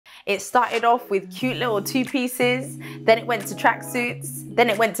It started off with cute little two pieces, then it went to tracksuits, then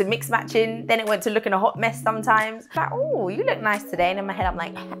it went to mix matching, then it went to looking a hot mess sometimes. Like, oh, you look nice today. And in my head, I'm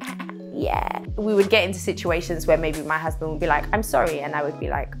like, yeah. We would get into situations where maybe my husband would be like, I'm sorry. And I would be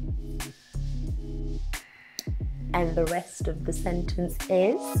like, and the rest of the sentence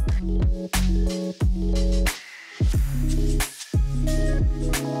is?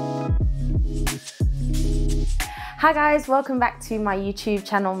 Hi guys, welcome back to my YouTube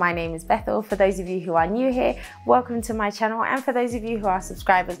channel. My name is Bethel. For those of you who are new here, welcome to my channel. And for those of you who are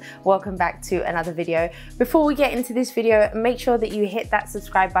subscribers, welcome back to another video. Before we get into this video, make sure that you hit that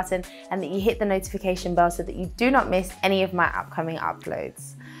subscribe button and that you hit the notification bell so that you do not miss any of my upcoming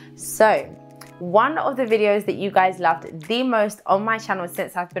uploads. So, one of the videos that you guys loved the most on my channel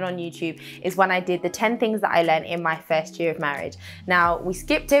since I've been on YouTube is when I did the 10 things that I learned in my first year of marriage. Now, we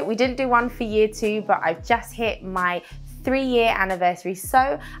skipped it. We didn't do one for year 2, but I've just hit my 3-year anniversary.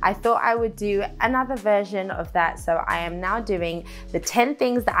 So I thought I would do another version of that. So I am now doing the 10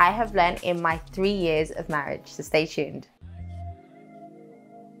 things that I have learned in my 3 years of marriage. So stay tuned.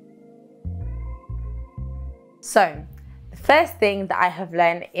 So, first thing that I have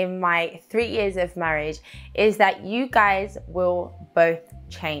learned in my 3 years of marriage is that you guys will both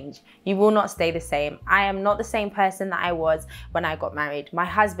change. You will not stay the same. I am not the same person that I was when I got married. My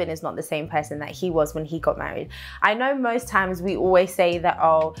husband is not the same person that he was when he got married. I know most times we always say that,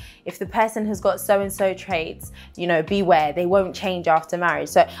 oh, if the person has got so-and-so traits, you know, beware, they won't change after marriage.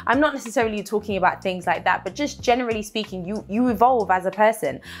 So I'm not necessarily talking about things like that, but just generally speaking, you evolve as a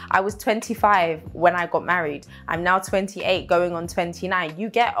person. I was 25 when I got married. I'm now 28 going on 29. You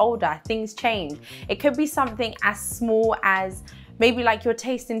get older, things change. It could be something as small as maybe like your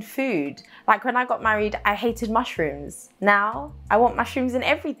taste in food. Like when I got married, I hated mushrooms. Now I want mushrooms in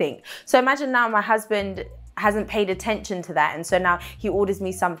everything. So imagine now my husband hasn't paid attention to that, and so now he orders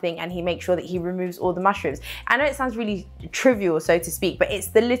me something and he makes sure that he removes all the mushrooms. I know it sounds really trivial, so to speak, but it's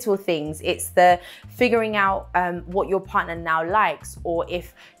the little things. It's the figuring out what your partner now likes, or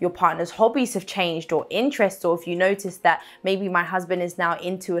if your partner's hobbies have changed or interests, or if you notice that maybe my husband is now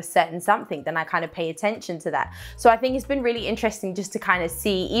into a certain something, then I kind of pay attention to that. So I think it's been really interesting just to kind of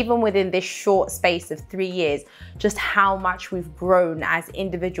see, even within this short space of 3 years, just how much we've grown as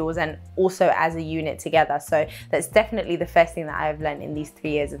individuals and also as a unit together. So that's definitely the first thing that I have learned in these 3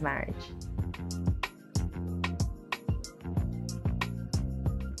 years of marriage.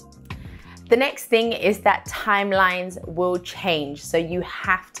 The next thing is that timelines will change, so you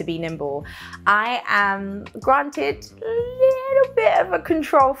have to be nimble. I am, granted, a little bit of a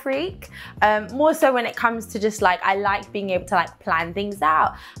control freak, more so when it comes to just like, I like being able to like plan things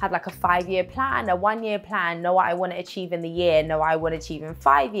out, have like a 5-year plan, a 1-year plan, know what I want to achieve in the year, know what I want to achieve in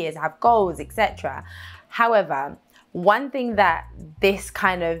 5 years, have goals, etc. However, one thing that this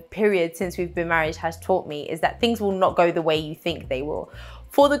kind of period since we've been married has taught me is that things will not go the way you think they will,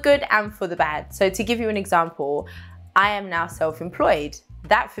 for the good and for the bad. So to give you an example, I am now self-employed.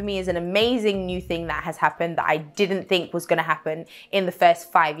 That for me is an amazing new thing that has happened that I didn't think was going to happen in the first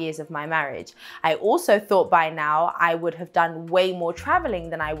 5 years of my marriage. I also thought by now I would have done way more traveling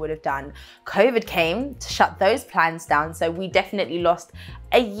than I would have done. COVID came to shut those plans down, so we definitely lost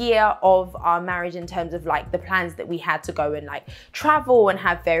a year of our marriage in terms of like the plans that we had to go and like travel and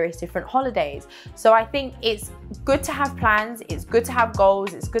have various different holidays. So I think it's good to have plans, it's good to have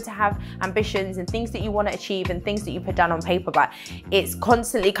goals, it's good to have ambitions and things that you want to achieve and things that you put down on paper, but it's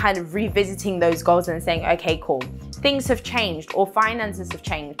constantly kind of revisiting those goals and saying, okay, cool, things have changed, or finances have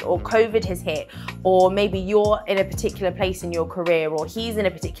changed, or COVID has hit, or maybe you're in a particular place in your career, or he's in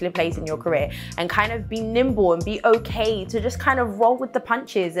a particular place in your career, and kind of be nimble and be okay to just kind of roll with the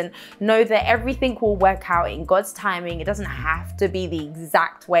punches and know that everything will work out in God's timing. It doesn't have to be the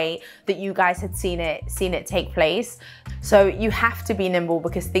exact way that you guys had seen it take place. So you have to be nimble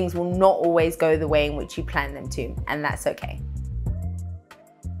because things will not always go the way in which you plan them to, and that's okay.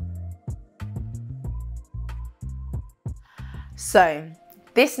 So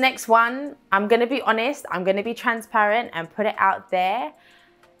this next one, I'm going to be honest, I'm going to be transparent and put it out there.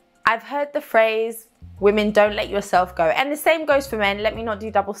 I've heard the phrase, women, don't let yourself go. And the same goes for men. Let me not do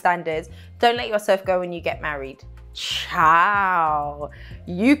double standards. Don't let yourself go when you get married. Ciao.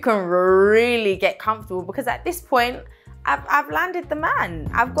 You can really get comfortable because at this point, I've landed the man.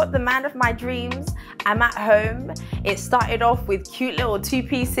 I've got the man of my dreams. I'm at home. It started off with cute little two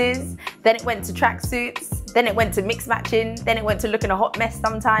pieces. Then it went to tracksuits. Then it went to mix matching. Then it went to looking a hot mess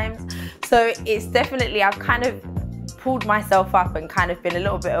sometimes. So it's definitely, I've kind of pulled myself up and kind of been a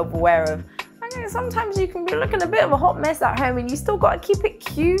little bit aware of, I'm sometimes you can be looking a bit of a hot mess at home and you still got to keep it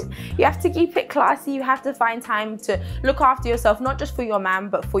cute. You have to keep it classy. You have to find time to look after yourself, not just for your man,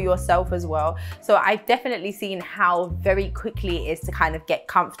 but for yourself as well. So I've definitely seen how very quickly it is to kind of get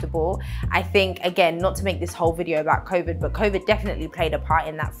comfortable. I think, again, not to make this whole video about COVID, but COVID definitely played a part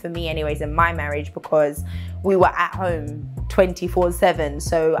in that for me anyways in my marriage, because we were at home 24/7.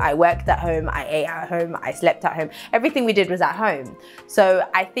 So I worked at home, I ate at home, I slept at home. Everything we did was at home. So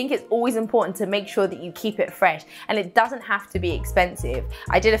I think it's always important to make sure that you keep it fresh, and it doesn't have to be expensive.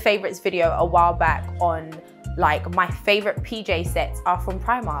 I did a favorites video a while back on like my favorite PJ sets are from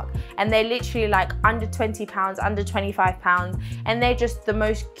Primark, and they're literally like under £20, under £25, and they're just the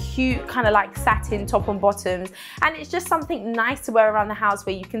most cute kind of like satin top and bottoms, and it's just something nice to wear around the house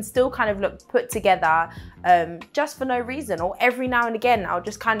where you can still kind of look put together just for no reason. Or every now and again I'll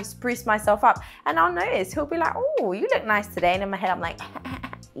just kind of spruce myself up and I'll notice he'll be like, oh, you look nice today, and in my head I'm like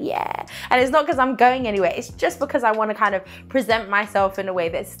yeah. And it's not because I'm going anywhere, it's just because I want to kind of present myself in a way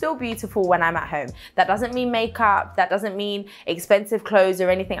that's still beautiful when I'm at home. That doesn't mean makeup, that doesn't mean expensive clothes or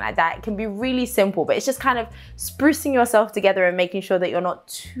anything like that. It can be really simple, but it's just kind of sprucing yourself together and making sure that you're not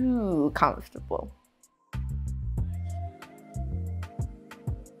too comfortable.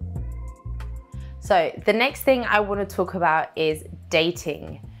 So the next thing I want to talk about is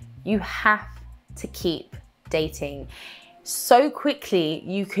dating. You have to keep dating. So quickly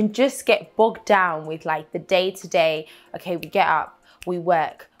you can just get bogged down with like the day-to-day. Okay, we get up, we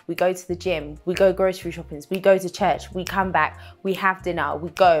work, we go to the gym, we go grocery shopping, we go to church, we come back, we have dinner, we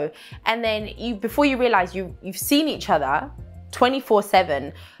go, and then before you realize you've seen each other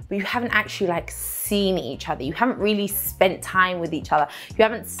 24/7, but you haven't actually like seen each other. You haven't really spent time with each other. You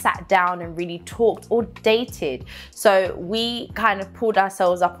haven't sat down and really talked or dated. So we kind of pulled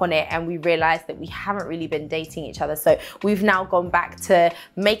ourselves up on it and we realized that we haven't really been dating each other. So we've now gone back to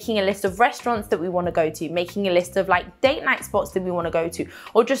making a list of restaurants that we want to go to, making a list of like date night spots that we want to go to,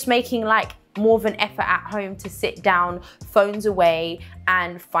 or just making like more of an effort at home to sit down, phones away,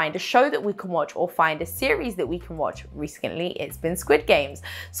 and find a show that we can watch or find a series that we can watch. Recently, it's been Squid Games.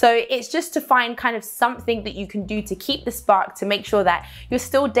 So it's just to find kind of something that you can do to keep the spark, to make sure that you're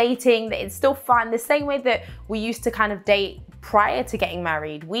still dating, that it's still fun, the same way that we used to kind of date prior to getting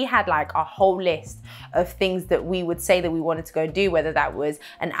married. We had like a whole list of things that we would say that we wanted to go do, whether that was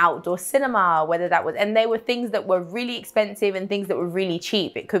an outdoor cinema, whether that was, and they were things that were really expensive and things that were really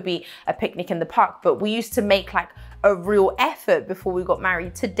cheap. It could be a picnic in the park, but we used to make like a real effort before we got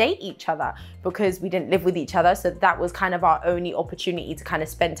married to date each other, because we didn't live with each other. So that was kind of our only opportunity to kind of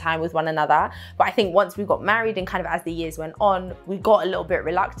spend time with one another. But I think once we got married and kind of as the years went on, we got a little bit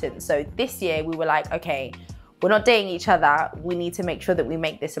reluctant. So this year we were like, okay, we're not dating each other, we need to make sure that we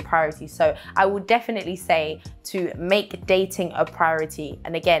make this a priority. So I would definitely say to make dating a priority.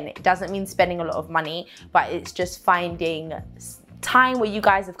 And again, it doesn't mean spending a lot of money, but it's just finding time where you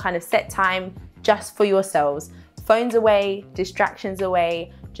guys have kind of set time just for yourselves. Phones away, distractions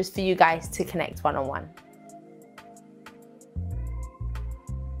away, just for you guys to connect one-on-one.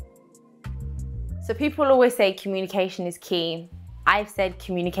 So people always say communication is key. I've said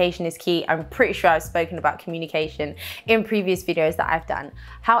communication is key. I'm pretty sure I've spoken about communication in previous videos that I've done.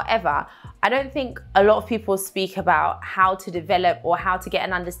 However, I don't think a lot of people speak about how to develop or how to get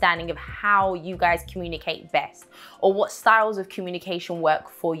an understanding of how you guys communicate best, or what styles of communication work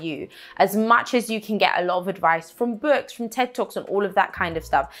for you. As much as you can get a lot of advice from books, from TED Talks and all of that kind of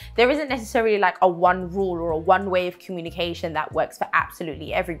stuff, there isn't necessarily like a one rule or a one way of communication that works for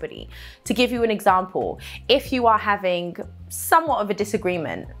absolutely everybody. To give you an example, if you are having somewhat of a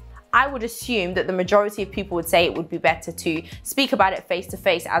disagreement, I would assume that the majority of people would say it would be better to speak about it face to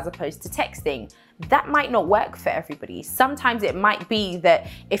face as opposed to texting. That might not work for everybody. Sometimes it might be that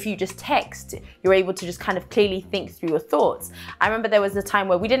if you just text, you're able to just kind of clearly think through your thoughts. I remember there was a time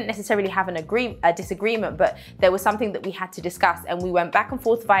where we didn't necessarily have a disagreement, but there was something that we had to discuss, and we went back and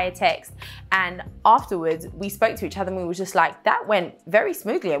forth via text, and afterwards we spoke to each other and we were just like, that went very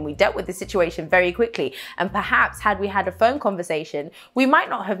smoothly and we dealt with the situation very quickly. And perhaps had we had a phone conversation, we might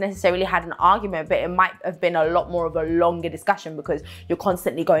not have necessarily had an argument, but it might have been a lot more of a longer discussion, because you're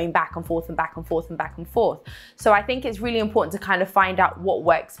constantly going back and forth and back and forth and back and forth. So I think it's really important to kind of find out what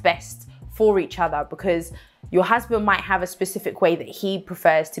works best for each other, because Your husband might have a specific way that he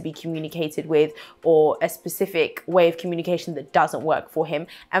prefers to be communicated with, or a specific way of communication that doesn't work for him,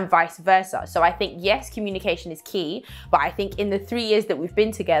 and vice versa. So I think, yes, communication is key, but I think in the 3 years that we've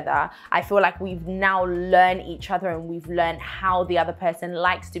been together, I feel like we've now learned each other, and we've learned how the other person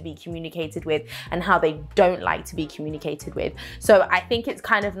likes to be communicated with and how they don't like to be communicated with. So I think it's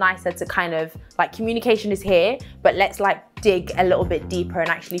kind of nicer to kind of like, communication is here, but let's like dig a little bit deeper and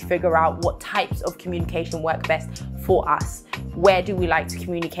actually figure out what types of communication work best for us. Where do we like to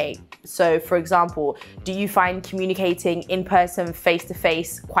communicate? So for example, do you find communicating in person, face to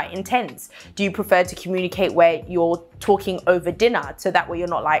face, quite intense? Do you prefer to communicate where you're talking over dinner, so that way you're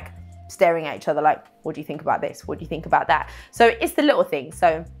not like staring at each other like, what do you think about this? What do you think about that? So it's the little things.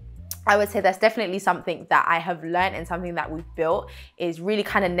 So I would say that's definitely something that I have learned, and something that we've built, is really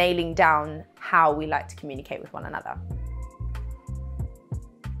kind of nailing down how we like to communicate with one another.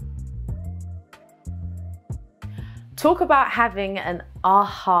 Talk about having an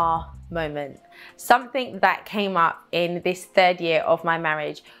aha moment. Something that came up in this 3rd year of my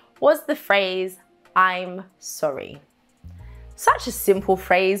marriage was the phrase, "I'm sorry." Such a simple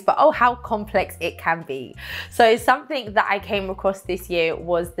phrase, but oh, how complex it can be. So something that I came across this year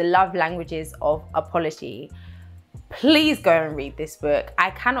was the love languages of apology. Please go and read this book. I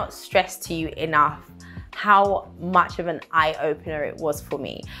cannot stress to you enough how much of an eye-opener it was for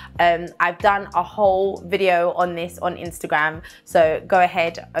me. I've done a whole video on this on Instagram, so go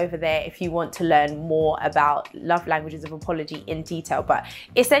ahead over there if you want to learn more about love languages of apology in detail. But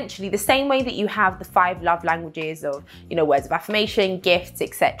essentially, the same way that you have the 5 love languages of, you know, words of affirmation, gifts,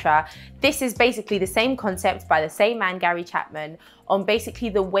 etc. This is basically the same concept by the same man, Gary Chapman, on basically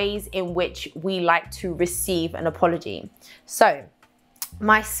the ways in which we like to receive an apology. So,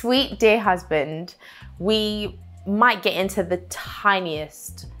 my sweet dear husband, we might get into the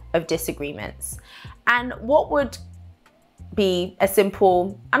tiniest of disagreements. And what would be a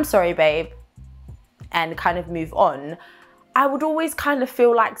simple, "I'm sorry, babe," and kind of move on, I would always kind of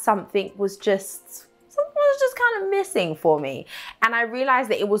feel like something was just kind of missing for me. And I realized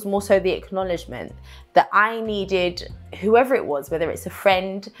that it was more so the acknowledgement that I needed whoever it was, whether it's a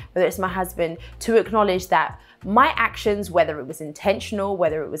friend, whether it's my husband, to acknowledge that my actions, whether it was intentional,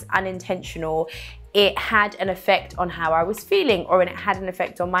 whether it was unintentional, it had an effect on how I was feeling, or it had an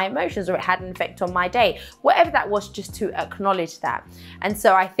effect on my emotions, or it had an effect on my day, whatever that was, just to acknowledge that. And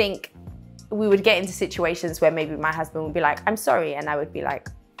so I think we would get into situations where maybe my husband would be like, "I'm sorry," and I would be like,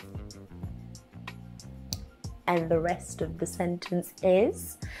 and the rest of the sentence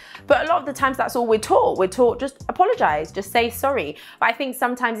is. But a lot of the times that's all we're taught. We're taught, just apologize, just say sorry. But I think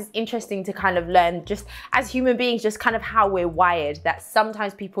sometimes it's interesting to kind of learn, just as human beings, just kind of how we're wired, that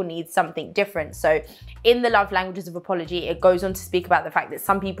sometimes people need something different. So in the love languages of apology, it goes on to speak about the fact that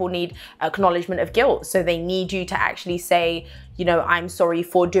some people need acknowledgement of guilt. So they need you to actually say, you know, "I'm sorry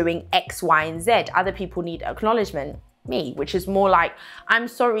for doing X, Y, and Z." Other people need acknowledgement, me, which is more like, "I'm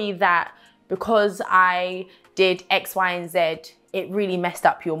sorry that because I did X, Y, and Z, it really messed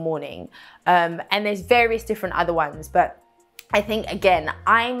up your morning." And there's various different other ones, but I think, again,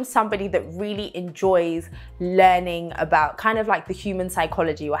 I'm somebody that really enjoys learning about kind of like the human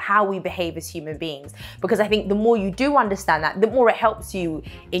psychology, or how we behave as human beings. Because I think the more you do understand that, the more it helps you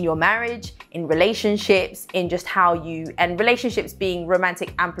in your marriage, in relationships, in just how you, and relationships being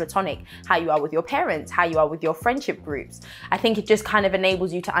romantic and platonic, how you are with your parents, how you are with your friendship groups. I think it just kind of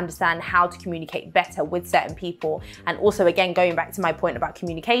enables you to understand how to communicate better with certain people. And also, again, going back to my point about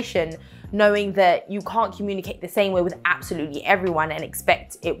communication, knowing that you can't communicate the same way with absolutely everyone and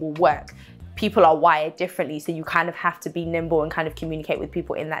expect it will work. People are wired differently, so you kind of have to be nimble and kind of communicate with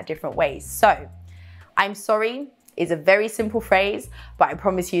people in that different ways. So, "I'm sorry" is a very simple phrase, but I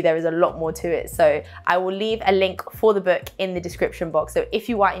promise you there is a lot more to it. So I will leave a link for the book in the description box. So if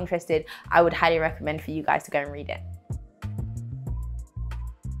you are interested, I would highly recommend for you guys to go and read it.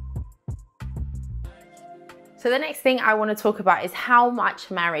 So the next thing I want to talk about is how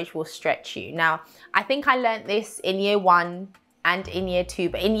much marriage will stretch you. Now, I think I learned this in year 1 and in year 2,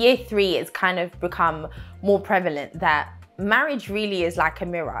 but in year 3, it's kind of become more prevalent that marriage really is like a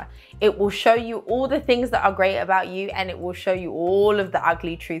mirror. It will show you all the things that are great about you, and it will show you all of the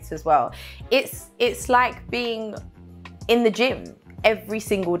ugly truths as well. It's like being in the gym every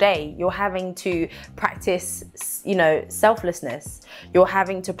single day. You're having to practice, you know, selflessness. You're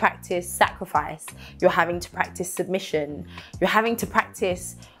having to practice sacrifice. You're having to practice submission. You're having to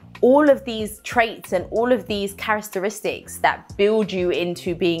practice all of these traits and all of these characteristics that build you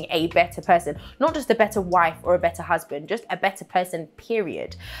into being a better person, not just a better wife or a better husband, just a better person,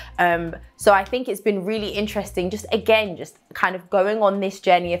 period. So I think it's been really interesting, just kind of going on this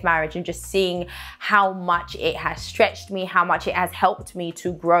journey of marriage and just seeing how much it has stretched me, how much it has helped me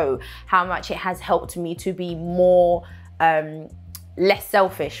to grow, how much it has helped me to be more, less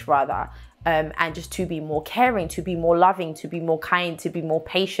selfish rather. And just to be more caring, to be more loving, to be more kind, to be more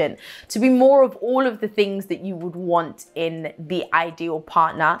patient, to be more of all of the things that you would want in the ideal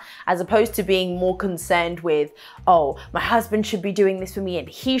partner, as opposed to being more concerned with, oh, my husband should be doing this for me and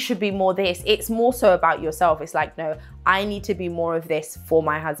he should be more this. It's more so about yourself. It's like, no, I need to be more of this for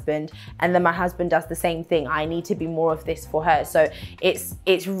my husband, and then my husband does the same thing. I need to be more of this for her. So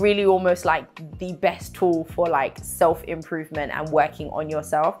it's really almost like the best tool for like self-improvement and working on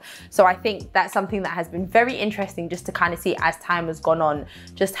yourself. So I think that's something that has been very interesting, just to kind of see as time has gone on,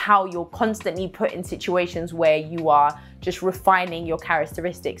 just how you're constantly put in situations where you are just refining your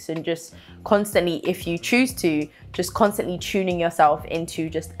characteristics and just constantly, if you choose to, just constantly tuning yourself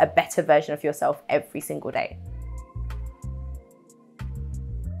into just a better version of yourself every single day.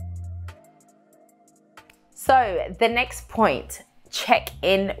 So the next point, check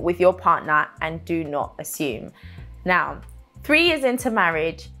in with your partner and do not assume. Now, 3 years into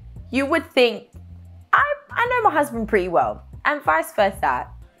marriage, you would think, I know my husband pretty well, and vice versa.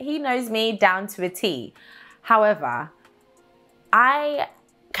 He knows me down to a T. However, I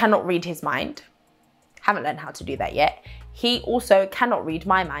cannot read his mind. Haven't learned how to do that yet. He also cannot read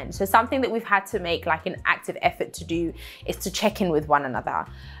my mind. So something that we've had to make like an active effort to do is to check in with one another.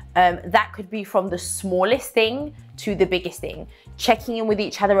 That could be from the smallest thing to the biggest thing. Checking in with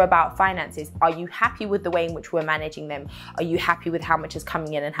each other about finances. Are you happy with the way in which we're managing them? Are you happy with how much is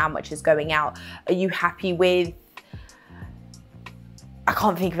coming in and how much is going out? Are you happy with, I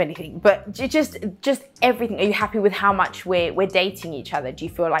can't think of anything, but just everything. Are you happy with how much we're dating each other? Do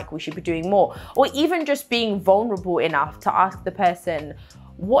you feel like we should be doing more? Or even just being vulnerable enough to ask the person,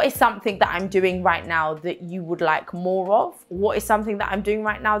 what is something that I'm doing right now that you would like more of? What is something that I'm doing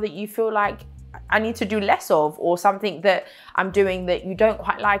right now that you feel like I need to do less of? Or something that I'm doing that you don't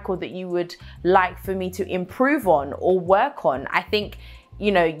quite like, or that you would like for me to improve on or work on? I think,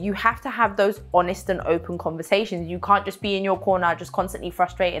 you know, you have to have those honest and open conversations. You can't just be in your corner just constantly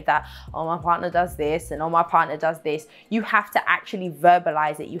frustrated that, oh, my partner does this and oh, my partner does this. You have to actually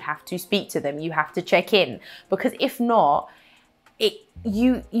verbalize it. You have to speak to them. You have to check in, because if not,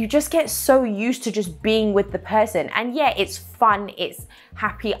 you just get so used to just being with the person. And yeah, it's fun, it's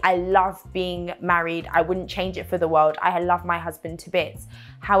happy. I love being married. I wouldn't change it for the world. I love my husband to bits.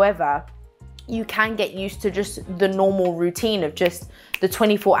 However, you can get used to just the normal routine of just the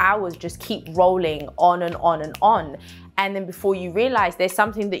 24 hours just keep rolling on and on and on. And then before you realize, there's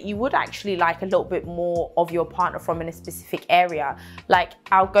something that you would actually like a little bit more of your partner from in a specific area. Like,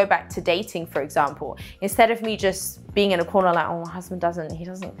 I'll go back to dating, for example. Instead of me just being in a corner like, oh, my husband doesn't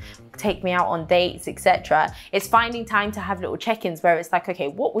take me out on dates, etc. It's finding time to have little check-ins where it's like, okay,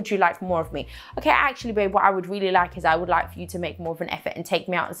 what would you like more of me? Okay, actually, babe, what I would really like is I would like for you to make more of an effort and take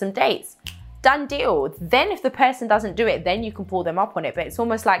me out on some dates. Done deal. Then if the person doesn't do it, then you can pull them up on it. But it's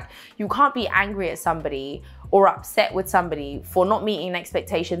almost like you can't be angry at somebody or upset with somebody for not meeting an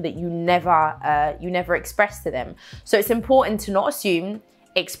expectation that you never expressed to them. So it's important to not assume,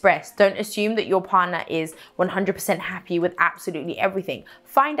 express. Don't assume that your partner is 100% happy with absolutely everything.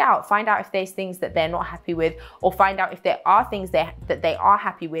 Find out if there's things that they're not happy with, or find out if there are things that they are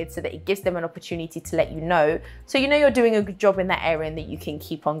happy with, so that it gives them an opportunity to let you know, so you know you're doing a good job in that area and that you can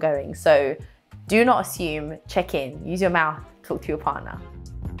keep on going. So do not assume, check in, use your mouth, talk to your partner.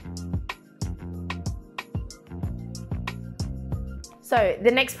 So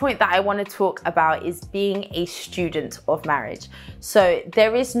the next point that I want to talk about is being a student of marriage. So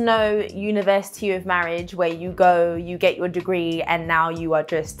there is no university of marriage where you go, you get your degree, and now you are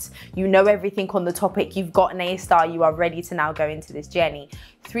just, you know everything on the topic, you've got an A star, you are ready to now go into this journey.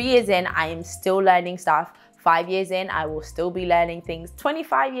 3 years in, I am still learning stuff. 5 years in, I will still be learning things.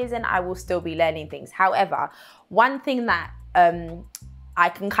 25 years in, I will still be learning things. However, one thing that I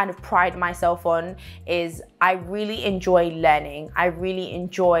can kind of pride myself on is I really enjoy learning. I really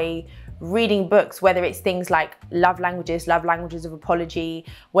enjoy reading books, whether it's things like Love Languages of Apology,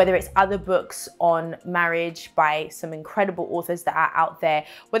 whether it's other books on marriage by some incredible authors that are out there,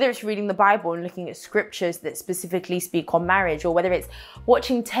 whether it's reading the Bible and looking at scriptures that specifically speak on marriage, or whether it's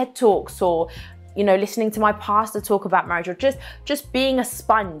watching TED Talks or you know, listening to my pastor talk about marriage, or just being a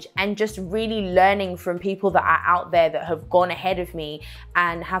sponge and just really learning from people that are out there that have gone ahead of me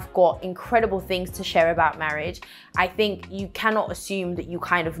and have got incredible things to share about marriage. I think you cannot assume that you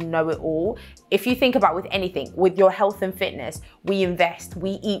kind of know it all. If you think about with anything, with your health and fitness, we invest,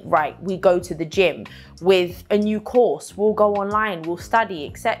 we eat right, we go to the gym. With a new course, we'll go online, we'll study,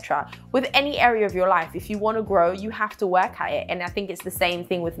 etc. With any area of your life, if you want to grow, you have to work at it. And I think it's the same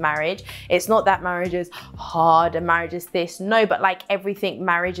thing with marriage. It's not that marriage is hard and marriage is this. No, but like everything,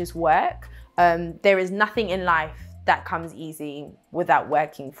 marriage is work. There is nothing in life that comes easy without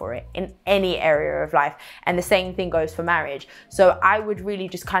working for it in any area of life. And the same thing goes for marriage. So I would really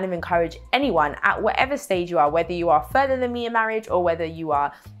just kind of encourage anyone at whatever stage you are, whether you are further than me in marriage or whether you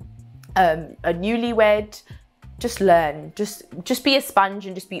are a newlywed, just learn, just be a sponge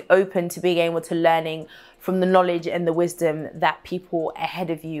and just be open to being able to learning from the knowledge and the wisdom that people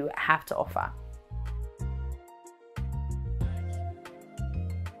ahead of you have to offer.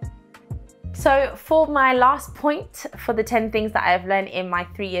 So for my last point for the 10 things that I've learned in my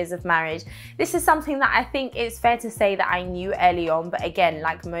 3 years of marriage, this is something that I think it's fair to say that I knew early on, but again,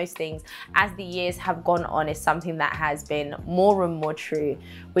 like most things, as the years have gone on, is something that has been more and more true,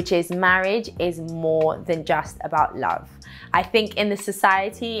 which is marriage is more than just about love. I think in the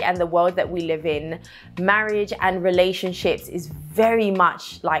society and the world that we live in, marriage and relationships is very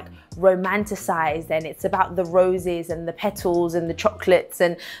much like romanticized, and it's about the roses and the petals and the chocolates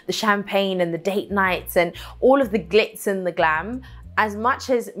and the champagne and the date nights and all of the glitz and the glam. As much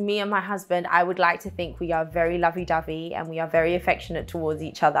as me and my husband, I would like to think we are very lovey-dovey and we are very affectionate towards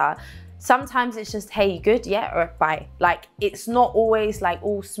each other, sometimes it's just, hey, you good? Yeah, or bye. Like, it's not always like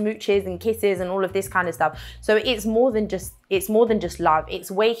all smooches and kisses and all of this kind of stuff. So it's more than just love.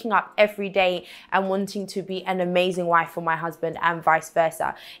 It's waking up every day and wanting to be an amazing wife for my husband and vice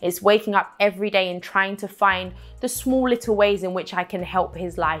versa. It's waking up every day and trying to find the small little ways in which I can help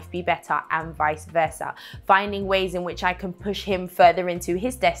his life be better and vice versa. Finding ways in which I can push him further into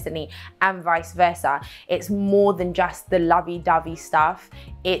his destiny and vice versa. It's more than just the lovey-dovey stuff.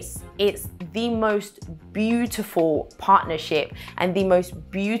 It's the most beautiful partnership and the most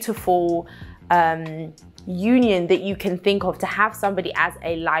beautiful union that you can think of, to have somebody as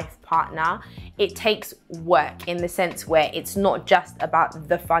a life partner. It takes work in the sense where it's not just about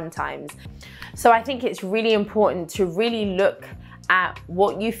the fun times. So I think it's really important to really look at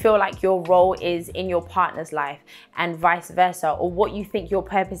what you feel like your role is in your partner's life and vice versa, or what you think your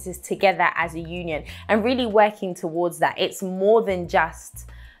purpose is together as a union, and really working towards that. It's more than just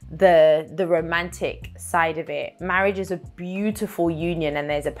the romantic side of it. Marriage is a beautiful union, and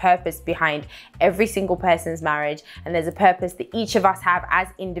there's a purpose behind every single person's marriage, and there's a purpose that each of us have as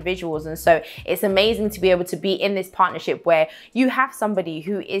individuals. And so it's amazing to be able to be in this partnership where you have somebody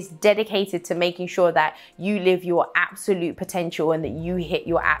who is dedicated to making sure that you live your absolute potential and that you hit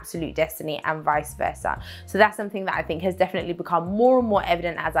your absolute destiny and vice versa. So that's something that I think has definitely become more and more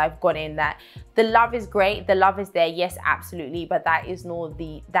evident as I've gone in, that the love is great, the love is there, yes, absolutely, but that is not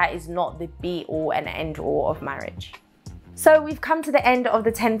the be all and end all of marriage. So we've come to the end of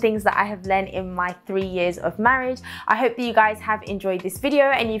the 10 things that I have learned in my 3 years of marriage. I hope that you guys have enjoyed this video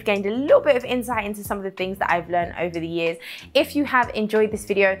and you've gained a little bit of insight into some of the things that I've learned over the years. If you have enjoyed this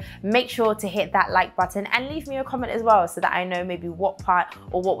video, make sure to hit that like button and leave me a comment as well, so that I know maybe what part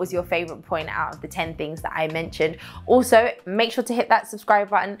or what was your favorite point out of the 10 things that I mentioned. Also, make sure to hit that subscribe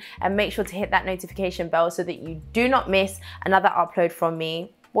button and make sure to hit that notification bell so that you do not miss another upload from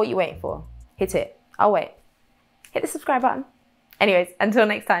me. What are you waiting for? Hit it. I'll wait. Hit the subscribe button. Anyways, until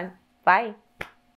next time, bye.